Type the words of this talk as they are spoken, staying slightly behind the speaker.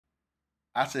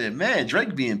I said, man,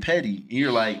 Drake being petty. And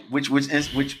you're like, when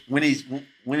is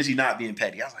he not being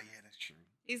petty? I was like, yeah, that's true.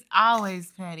 He's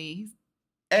always petty.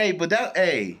 Hey, but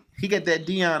he got that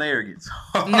Dion arrogance.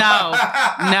 No,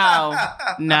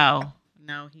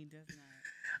 he does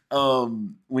not.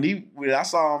 When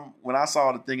I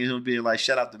saw the thing of him being like,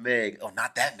 shout out to Meg. Oh,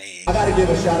 not that Meg. I gotta give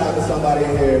a shout out to somebody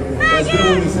in here that's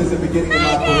been with me since the beginning of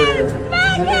my career.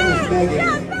 Her name is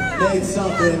Megan. Meg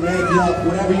something, Meg Luck,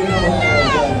 whatever you know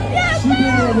her. She been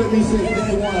there with me since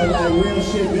day one, like real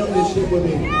shit, built this shit with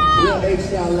me. Real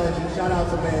H-style legend. Shout out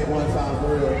to Meg one time,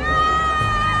 for real.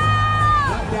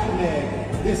 Not that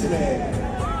Meg, this Meg.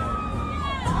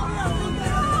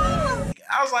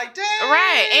 I was like, damn.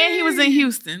 Right, and he was in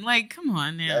Houston. Like, come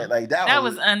on now. Like that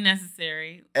was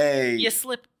unnecessary. Hey. You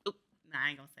slipped. Nah, I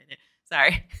ain't gonna say that.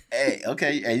 Sorry. Hey,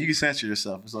 okay. Hey, you can censor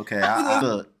yourself. It's okay.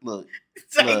 Look.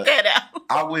 Take that out.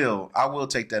 I will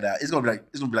take that out. It's gonna be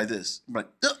like this. I'm like,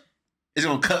 ugh. It's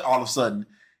gonna cut all of a sudden.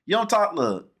 You don't talk.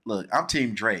 Look. I'm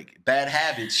Team Drake. Bad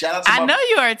Habits. Shout out to I know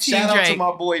you are Team Drake. Shout out to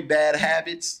my boy Bad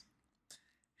Habits.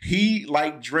 He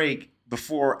liked Drake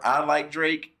before I liked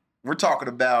Drake. We're talking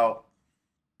about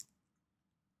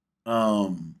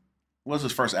what's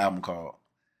his first album called?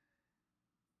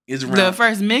 Is around the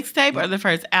first mixtape or the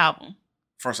first album?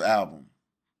 First album.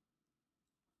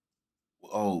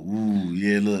 Oh, ooh,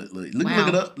 yeah. Look Wow.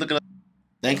 it up.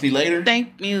 Thank Me Later.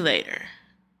 Thank Me Later.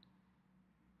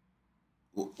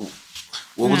 What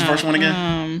was the first one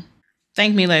again?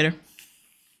 Thank Me Later.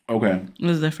 Okay. It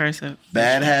was the first one.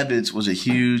 Bad Habits was a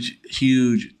huge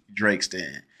Drake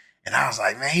stan. And I was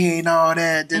like, man, he ain't all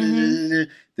that.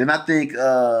 Mm-hmm. Then I think, you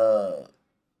know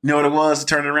what it was to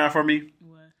turn it around for me?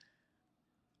 What?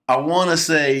 I want to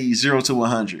say 0 to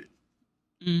 100.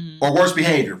 Mm-hmm. Or Worst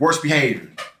Behavior.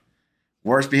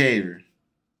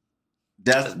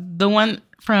 That's the one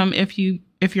from if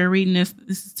you're reading this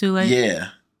is too late. Yeah.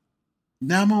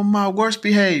 Now I'm on my worst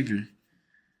behavior.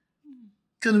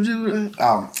 Couldn't do it.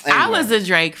 Anyway. I was a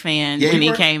Drake fan when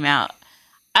he came out.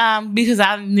 Because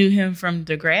I knew him from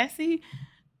Degrassi.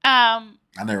 I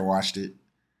never watched it.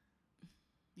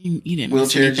 You didn't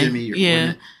Wheelchair miss anything.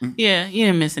 Jimmy. Yeah, you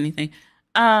didn't miss anything.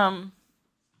 And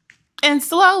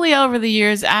slowly over the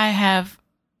years, I have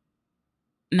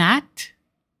not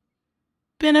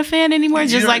been a fan anymore,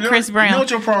 just like Chris Brown. You know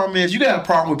what your problem is? You got a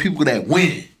problem with people that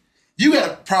win. You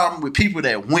got a problem with people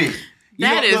that win.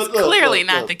 That is clearly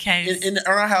not the case. In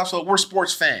our household, we're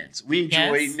sports fans. We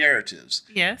enjoy narratives.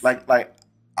 Yes. Like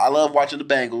I love watching the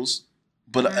Bengals,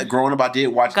 but growing up, I did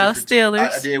watch. Go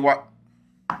Steelers. I did watch.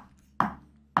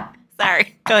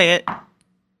 Sorry. Go ahead.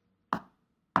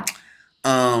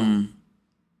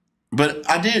 But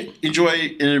I did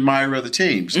enjoy and admire other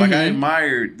teams. Like I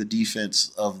admired the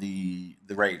defense of the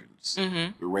Ravens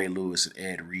with Ray Lewis and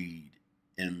Ed Reed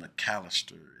and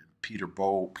McAllister and Peter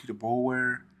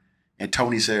Bower and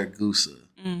Tony Saragusa.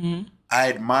 I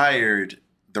admired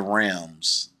the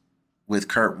Rams with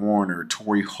Kurt Warner,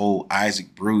 Torrey Holt,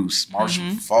 Isaac Bruce,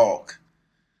 Marshall Faulk.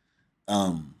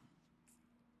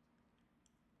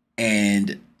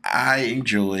 And I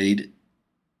enjoyed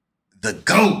the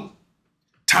GOAT,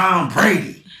 Tom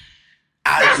Brady. You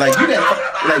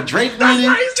got Drake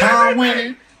winning, Tom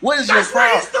winning. What is your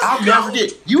problem? I'll never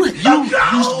forget. You used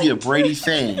to be a Brady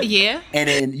fan. Yeah. And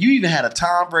then you even had a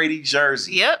Tom Brady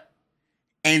jersey. Yep.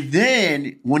 And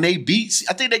then when they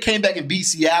I think they came back and beat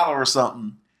Seattle or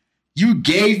something. You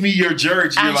gave me your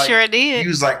jersey. I sure did. You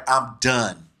was like, I'm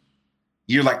done.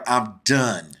 You're like, I'm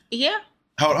done. Yeah.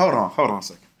 Hold on a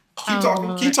second. Keep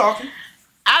talking.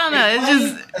 I don't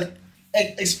know.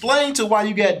 Explain to why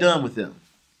you got done with them.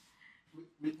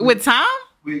 With Tom?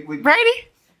 Brady?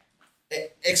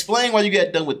 Explain why you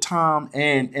got done with Tom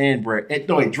and Brady.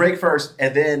 No, wait, Drake first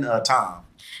and then Tom.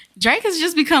 Drake has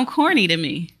just become corny to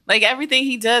me. Like everything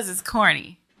he does is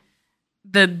corny.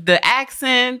 The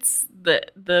accents,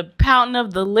 the pouting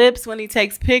of the lips when he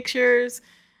takes pictures.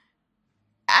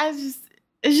 It's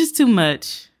just too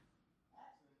much.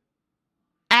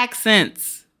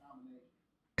 Accents.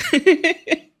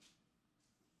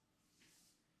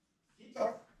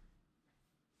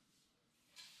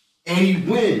 And he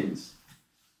wins.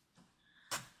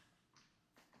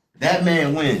 That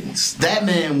man wins.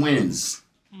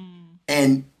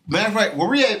 And matter of fact, where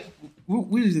we at?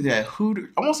 We was at Hooters.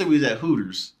 I won't say we was at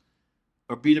Hooters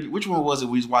or BW. Which one was it?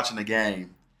 We was watching the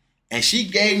game, and she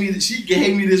gave me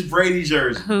this Brady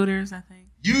jersey. Hooters, I think.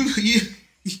 You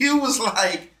was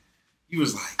like.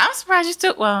 I'm surprised you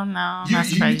took. Well, no, you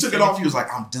took it off. You was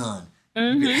like, I'm done.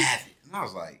 You can have it. And I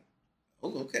was like,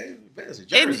 oh, okay, it's a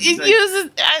jersey. It uses.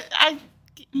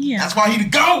 Yeah. That's why he the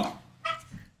GOAT.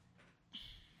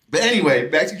 But anyway,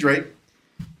 back to Drake.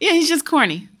 Yeah, he's just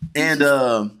corny. And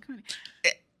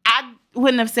I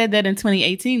wouldn't have said that in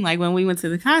 2018. Like when we went to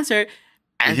the concert,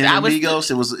 I was Migos.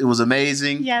 It was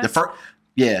amazing. Yeah. The first,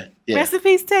 yeah.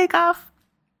 Recipes Takeoff.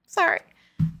 Sorry.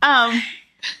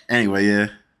 Anyway, yeah.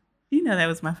 You know that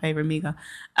was my favorite Migo.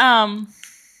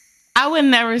 I would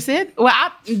never said. Well,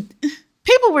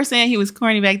 people were saying he was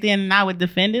corny back then, and I would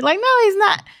defend it. Like, no, he's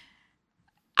not.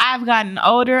 I've gotten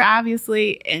older,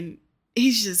 obviously, and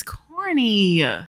he's just corny.